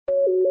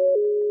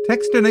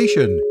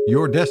Techstination,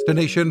 your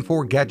destination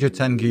for gadgets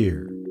and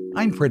gear.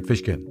 I'm Fred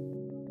Fishkin.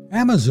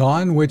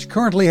 Amazon, which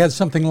currently has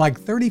something like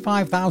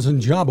 35,000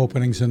 job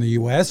openings in the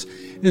U.S.,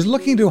 is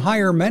looking to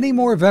hire many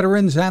more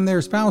veterans and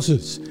their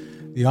spouses.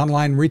 The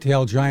online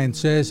retail giant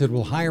says it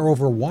will hire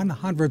over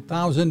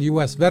 100,000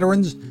 U.S.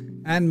 veterans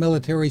and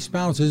military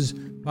spouses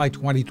by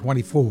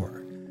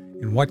 2024.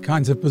 In what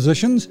kinds of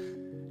positions?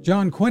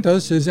 John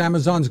Quintus is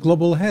Amazon's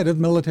global head of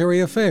military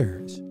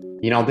affairs.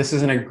 This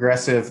is an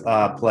aggressive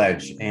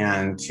pledge,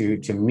 and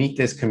to meet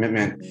this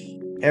commitment,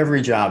 every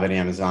job at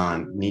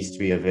Amazon needs to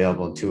be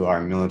available to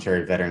our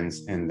military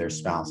veterans and their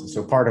spouses.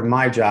 So part of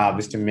my job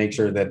is to make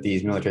sure that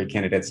these military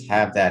candidates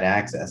have that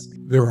access.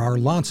 There are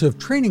lots of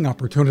training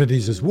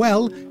opportunities as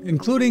well,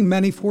 including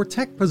many for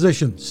tech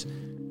positions.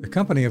 The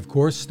company, of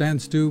course,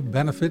 stands to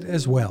benefit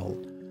as well.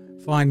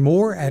 Find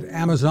more at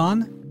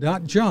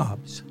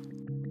amazon.jobs.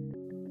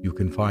 You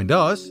can find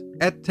us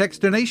at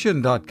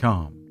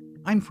techstination.com.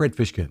 I'm Fred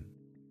Fishkin.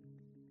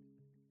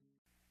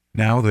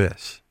 Now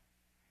this.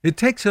 It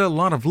takes a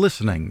lot of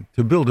listening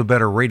to build a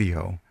better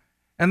radio,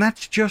 and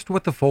that's just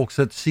what the folks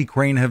at C.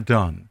 Crane have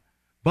done.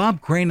 Bob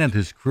Crane and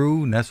his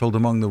crew, nestled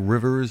among the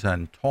rivers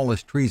and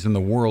tallest trees in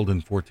the world in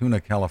Fortuna,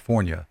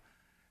 California,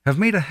 have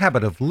made a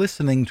habit of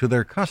listening to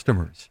their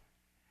customers.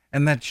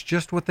 And that's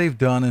just what they've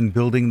done in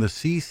building the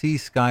CC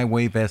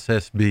Skywave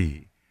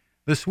SSB,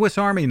 the Swiss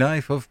Army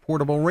knife of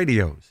portable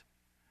radios.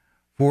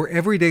 For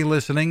everyday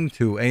listening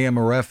to AM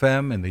or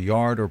FM in the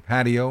yard or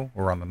patio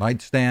or on the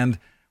nightstand,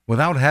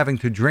 without having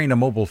to drain a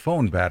mobile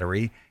phone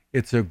battery,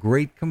 it's a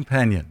great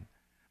companion.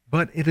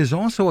 But it is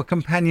also a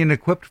companion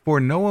equipped for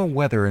NOAA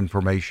weather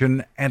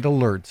information and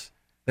alerts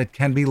that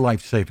can be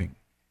life-saving.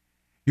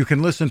 You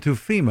can listen to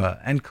FEMA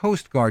and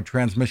Coast Guard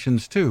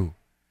transmissions too.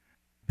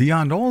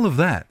 Beyond all of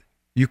that,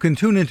 you can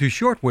tune into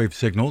shortwave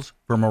signals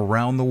from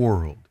around the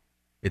world.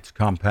 It's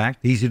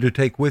compact, easy to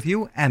take with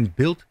you, and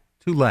built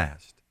to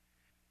last.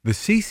 The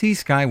CC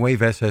Skywave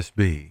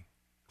SSB.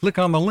 Click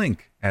on the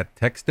link at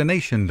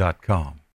techstination.com.